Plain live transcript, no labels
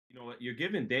know what? You're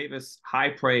giving Davis high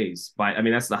praise by, I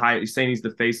mean, that's the high, you're saying he's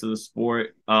the face of the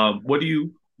sport. What do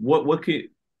you, what could,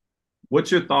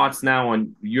 what's your thoughts now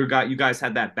on your guy? You guys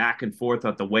had that back and forth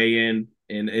at the weigh-in,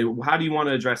 and how do you want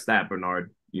to address that,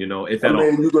 Bernard? You know, if I at all.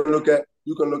 mean, you can look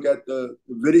at the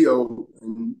video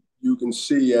and you can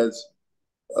see as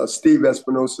Steve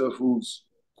Espinosa, who's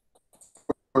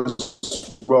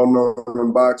well known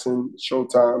in boxing,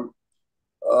 Showtime,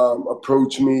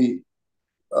 approached me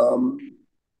um,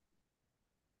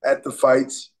 at the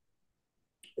fights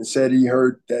and said he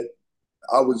heard that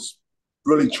I was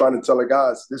really trying to tell the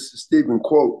guys, this is Stephen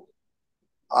quote,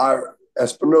 I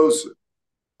Espinosa,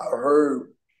 I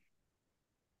heard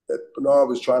that Bernard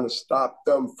was trying to stop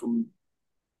them from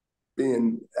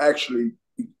being actually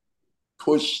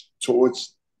pushed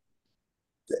towards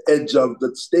the edge of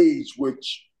the stage,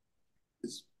 which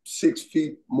is 6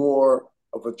 feet more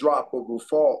of a drop of a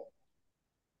fall.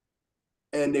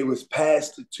 And they was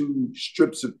past the two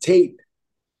strips of tape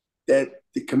that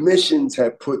the commissions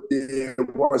had put there.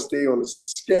 Once they on the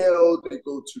scale, they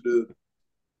go to the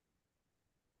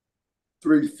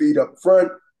 3 feet up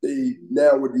front. They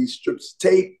now with these strips of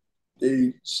tape,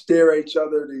 they stare at each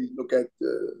other. They look at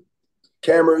the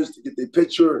cameras to get their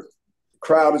picture. The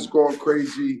crowd is going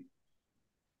crazy.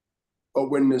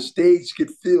 But when the stage get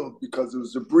filled because it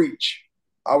was a breach,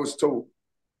 I was told,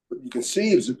 but you can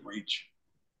see it was a breach.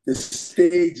 The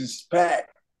stage is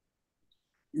packed.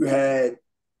 You had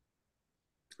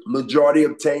majority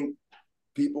of tank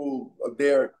people up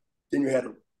there. Then you had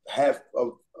half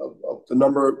of the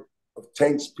number of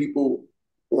tanks people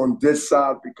on this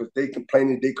side because they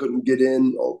complained they couldn't get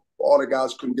in, or all the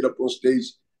guys couldn't get up on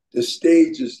stage. The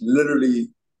stage is literally,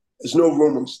 there's no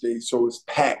room on stage, so it's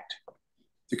packed.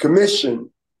 The commission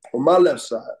on my left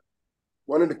side,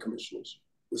 one of the commissioners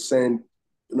was saying,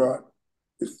 you know,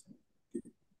 if you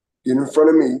get in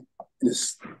front of me and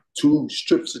there's two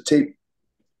strips of tape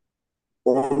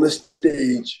on the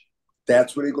stage,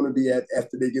 that's where they're going to be at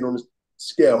after they get on the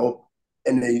scale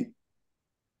and they,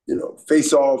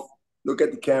 face off, look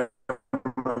at the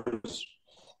cameras,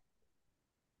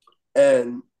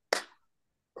 and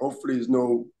hopefully there's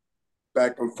no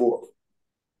back and forth.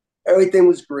 Everything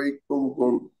was great. Boom,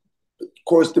 boom. Of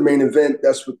course, the main event,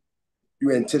 that's what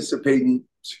you're anticipating.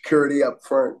 Security up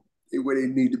front, where they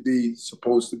need to be,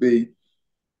 supposed to be.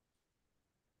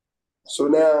 So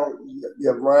now you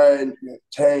have Ryan, you have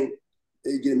Tank,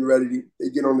 they getting ready, they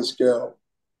get on the scale.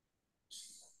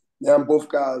 Now both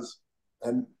guys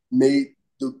have made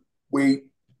the weight.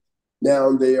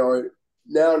 Now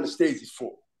the stage is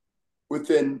full.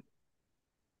 Within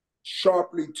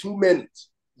sharply 2 minutes,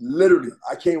 literally,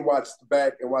 I can't watch the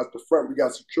back and watch the front. We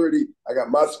got security. I got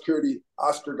my security.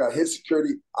 Oscar got his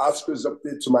security. Oscar's up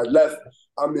there to my left.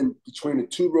 I'm in between the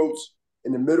two ropes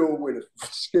in the middle with a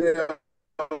scale,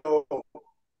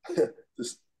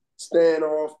 the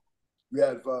standoff. We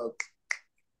have the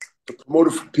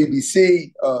promoter for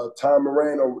PBC, Tom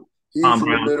Morano. He's in the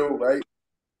Brown. middle, right?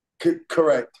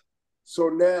 Correct. So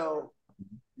now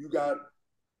you got,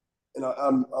 and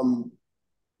I'm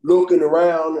looking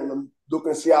around and I'm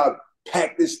looking to see how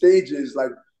packed this stage is.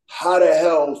 Like, how the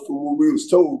hell, from what we was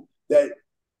told, that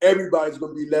everybody's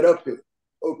going to be let up here?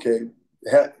 Okay.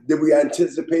 Did we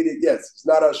anticipate it? Yes. It's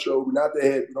not our show. We're not the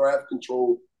head. We don't have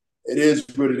control. It is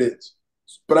what it is.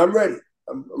 But I'm ready.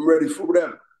 I'm ready for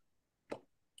whatever.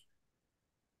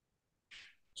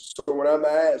 So when I'm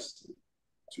asked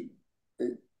to,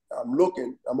 I'm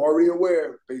looking, I'm already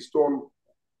aware based on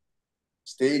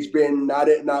stage being not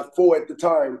full at the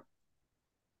time.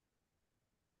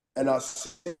 And I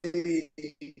see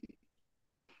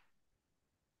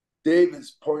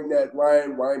Davis pointing at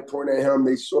Ryan pointing at him.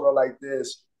 They sort of like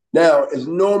this. Now, it's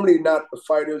normally not the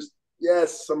fighters.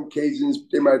 Yes, some occasions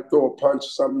they might throw a punch or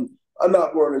something. I'm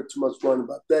not worrying too much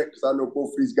about that because I know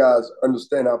both of these guys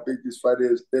understand how big this fight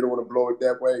is. They don't want to blow it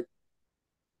that way.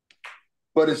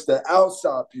 But it's the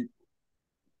outside people.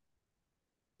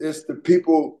 It's the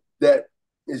people that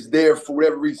is there for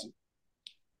whatever reason.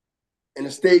 And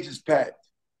the stage is packed.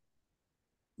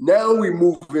 Now we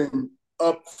moving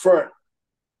up front.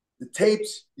 The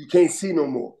tapes, you can't see no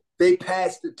more. They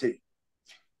passed the tape.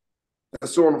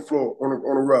 That's on the floor,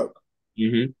 on a rug.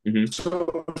 Mm-hmm, mm-hmm.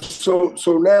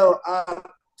 So now I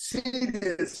see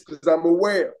this because I'm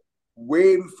aware.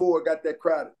 Way before I got that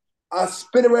crowded, I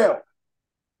spin around.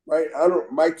 Right,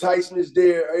 Mike Tyson is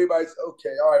there. Everybody's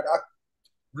okay. All right, I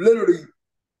literally,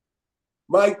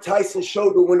 Mike Tyson's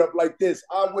shoulder went up like this.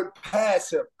 I went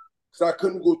past him because I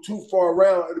couldn't go too far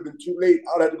around. It would have been too late.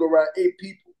 I'd have to go around 8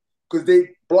 people because they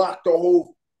blocked the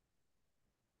whole.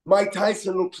 Mike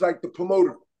Tyson looks like the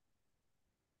promoter.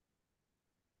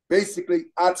 Basically,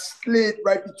 I slid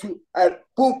right between,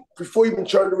 boom, before he even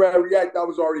turned around and react, I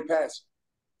was already passing.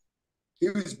 He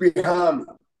was behind me.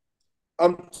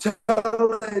 I'm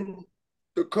telling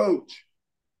the coach,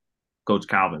 Coach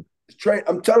Calvin.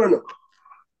 I'm telling him,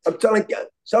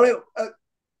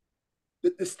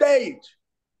 the stage.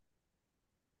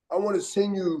 I want to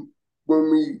send you,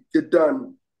 when we get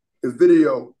done, the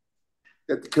video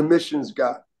that the commissions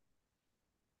got.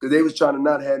 Because they was trying to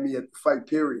not have me at the fight,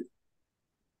 period,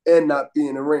 and not be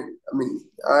in the ring. I mean,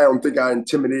 I don't think I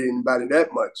intimidated anybody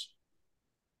that much.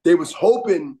 They was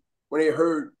hoping when they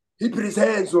heard he put his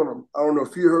hands on him. I don't know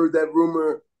if you heard that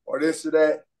rumor or this or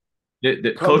that.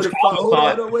 Coach Calvin hold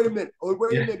on, wait a minute.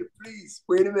 Wait a minute, please.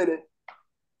 Wait a minute.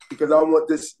 Because I want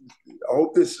this, I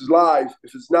hope this is live.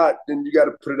 If it's not, then you got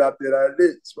to put it out there that it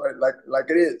is, right? Like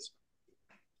it is.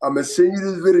 I'm going to send you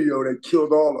this video that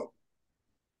killed all of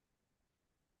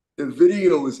them. The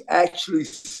video is actually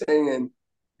saying,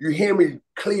 you hear me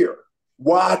clear,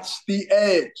 watch the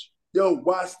edge. Yo,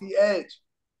 watch the edge.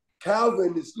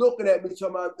 Calvin is looking at me,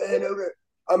 talking about, man,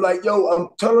 I'm like, yo, I'm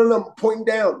telling them, pointing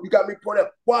down. You got me pointing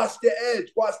out. Watch the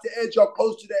edge. Watch the edge. Y'all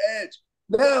close to the edge.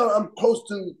 Now I'm close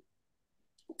to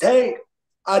Tank.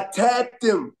 I tapped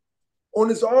him on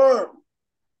his arm.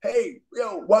 Hey,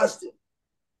 yo, watch it.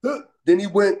 Look. Then he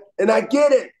went, and I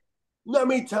get it. You know how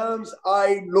many times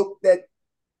I looked at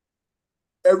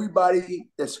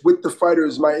everybody that's with the fighter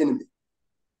as my enemy?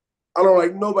 I don't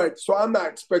like nobody. So I'm not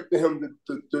expecting him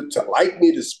to like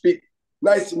me, to speak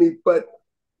nice to me, but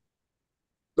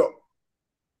no.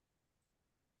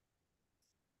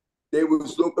 They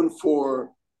was looking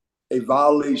for a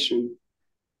violation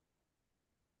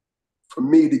for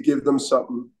me to give them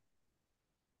something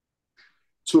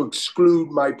to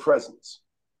exclude my presence.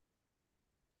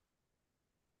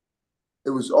 It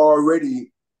was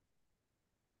already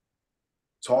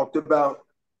talked about,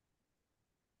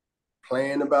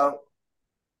 planned about,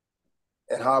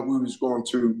 and how we was going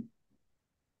to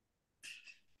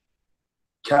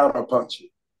counterpunch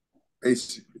it,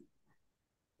 basically.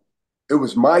 It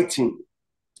was my team.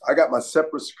 I got my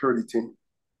separate security team.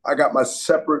 I got my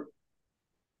separate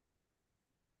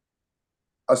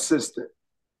assistant.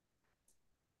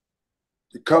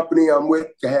 The company I'm with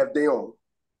can have their own.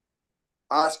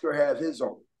 Oscar have his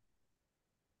own.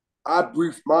 I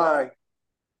briefed my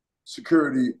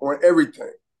security on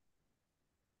everything.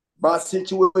 My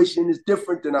situation is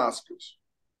different than Oscar's.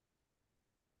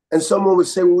 And someone would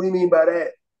say, well, what do you mean by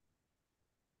that?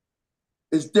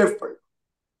 It's different.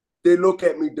 They look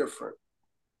at me different.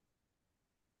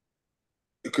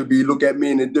 It could be look at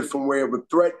me in a different way of a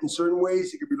threat in certain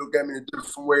ways. It could be look at me in a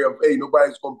different way of, hey,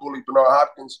 nobody's going to bully Bernard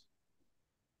Hopkins.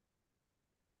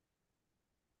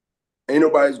 Ain't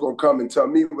nobody's going to come and tell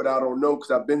me what I don't know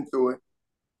because I've been through it.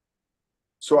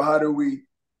 So how do we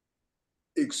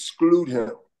exclude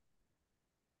him?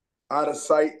 Out of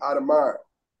sight, out of mind.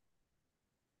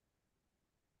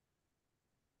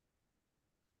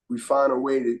 We find a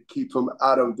way to keep him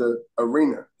out of the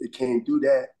arena. They can't do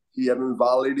that. He hasn't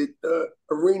violated the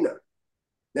arena.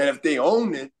 Now, if they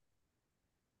own it,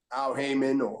 Al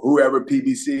Heyman or whoever,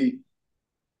 PBC,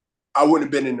 I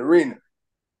wouldn't have been in the arena.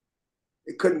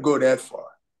 It couldn't go that far.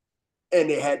 And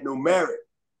they had no merit.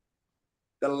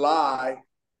 The lie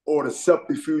or the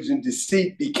subterfuge and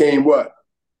deceit became what?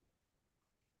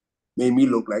 Made me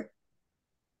look like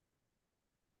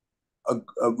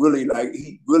a really, like,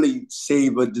 he really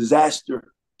saved a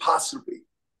disaster, possibly.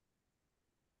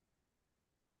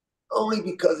 Only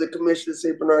because the commissioner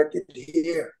said, Bernard, get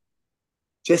here.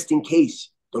 Just in case.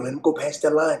 Don't let him go past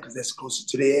that line because that's closer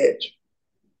to the edge.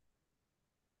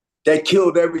 That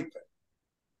killed everything.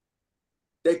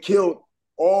 That killed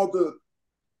all the,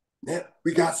 yeah,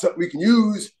 we got something we can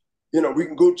use. You know, we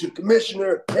can go to the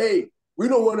commissioner. Hey, we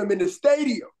don't want him in the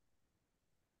stadium.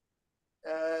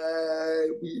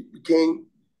 We can't.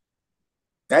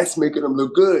 That's making them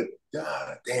look good.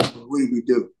 God damn, what do we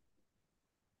do?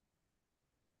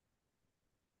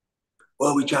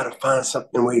 Well, we try to find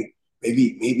something where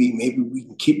maybe we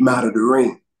can keep him out of the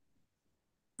ring.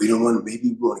 We don't want to, maybe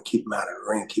we want to keep him out of the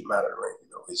ring, keep him out of the ring. You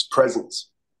know, his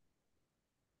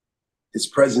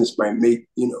presence might make,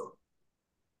 you know,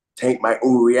 Tank might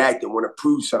overreact and want to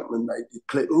prove something like the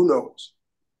clip. Who knows?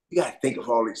 You got to think of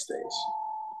all these things.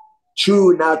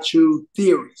 True, not true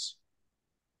theories.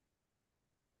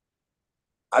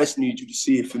 I just need you to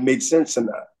see if it makes sense or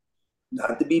not.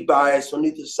 Not to be biased on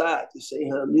either side. To say,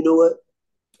 you know what?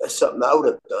 That's something I would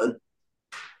have done.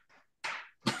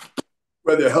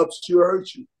 Whether it helps you or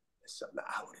hurts you, that's something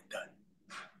I would have done.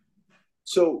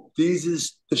 So these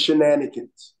is the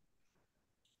shenanigans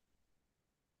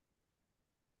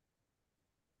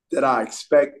that I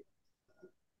expect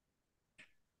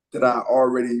that I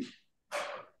already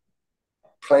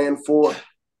planned for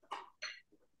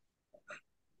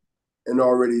and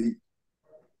already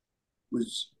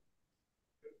was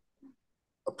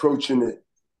approaching it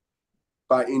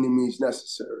by any means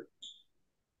necessary.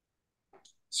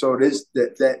 So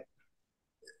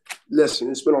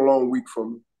listen, it's been a long week for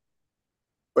me,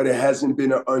 but it hasn't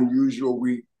been an unusual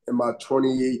week in my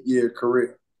 28-year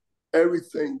career.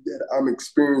 Everything that I'm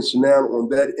experiencing now on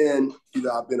that end,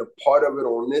 either I've been a part of it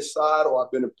on this side, or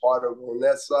I've been a part of it on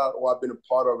that side, or I've been a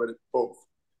part of it at both.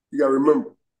 You got to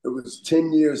remember, it was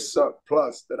 10 years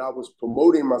plus that I was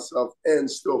promoting myself and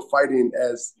still fighting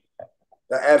as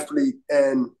the athlete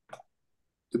and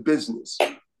the business.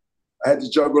 I had to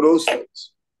juggle those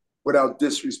things without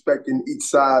disrespecting each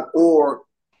side or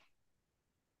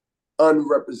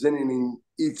unrepresenting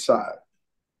each side.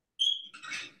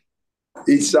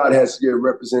 Each side has to get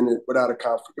represented without a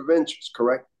conflict of interest,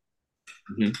 correct?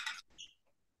 Mm-hmm.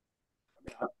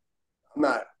 I'm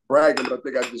not bragging, but I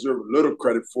think I deserve a little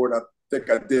credit for it. I think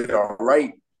I did all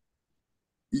right,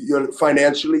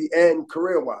 financially and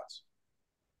career-wise.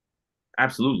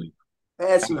 Absolutely. I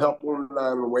had some help along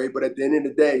the way, but at the end of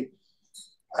the day,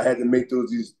 I had to make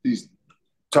these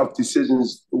tough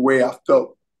decisions the way I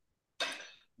felt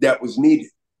that was needed.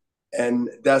 And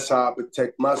that's how I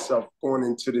protect myself going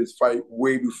into this fight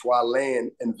way before I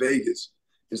land in Vegas,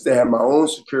 is to have my own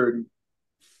security,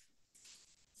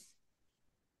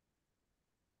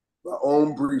 my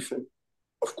own briefing.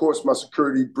 Of course, my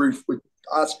security brief with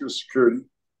Oscar's security,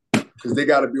 because they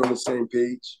got to be on the same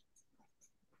page.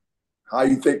 How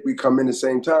you think we come in the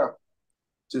same time?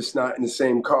 Just not in the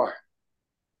same car.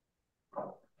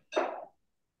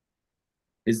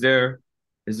 Is there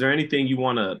anything you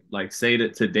want to like say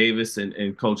to Davis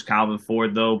and Coach Calvin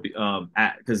Ford though?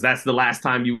 Because that's the last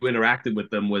time you interacted with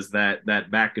them, was that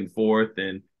back and forth,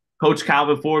 and Coach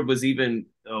Calvin Ford was even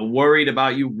worried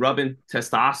about you rubbing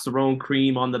testosterone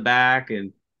cream on the back,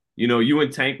 and you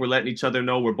and Tank were letting each other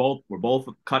know we're both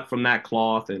cut from that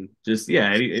cloth, and just yeah.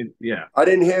 I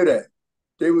didn't hear that.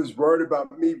 They was worried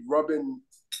about me rubbing.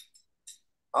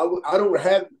 I don't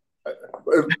have.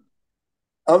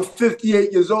 I'm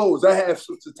 58 years old. I have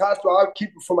some testosterone. I'll keep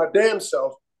it for my damn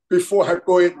self before I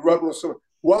go ahead and rub it on someone.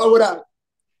 Why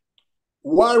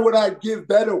would I give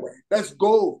that away? That's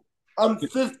gold. I'm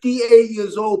 58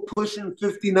 years old, pushing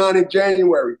 59 in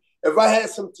January. If I had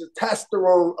some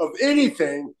testosterone of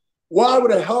anything, why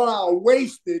would the hell I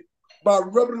waste it by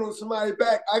rubbing it on somebody's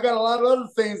back? I got a lot of other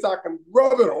things I can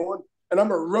rub it on, and I'm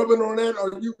going to rub it on that.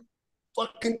 Are you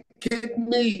fucking kidding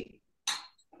me?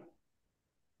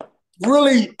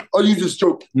 Really? Or are you just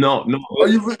joking? No. Are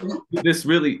you this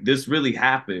really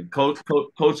happened.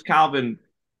 Coach Calvin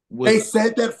was. They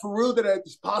said that for real, that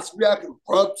possibly I can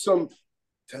rub some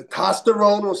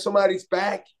testosterone on somebody's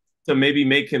back to maybe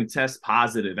make him test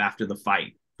positive after the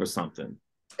fight for something.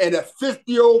 And a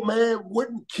 50-year-old man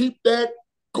wouldn't keep that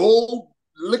gold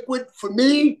liquid for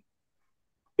me?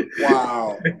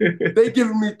 Wow. They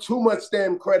giving me too much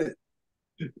damn credit.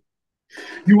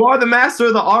 You are the master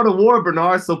of the art of war,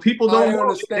 Bernard, so people don't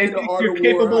understand the art you're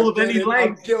capable of any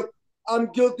length. I'm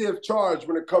guilty of charge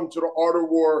when it comes to the art of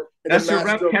war. And that's your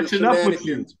rep catching up with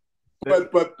you.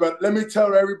 But let me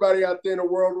tell everybody out there in the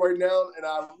world right now, and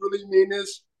I really mean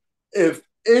this, if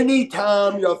any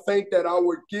time y'all think that I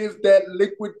would give that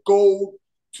liquid gold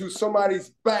to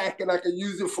somebody's back and I can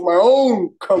use it for my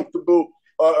own comfortable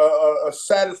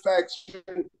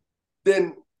satisfaction,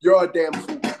 then you're a damn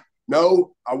fool.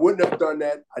 No, I wouldn't have done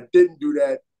that. I didn't do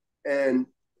that. And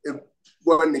it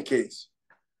wasn't the case.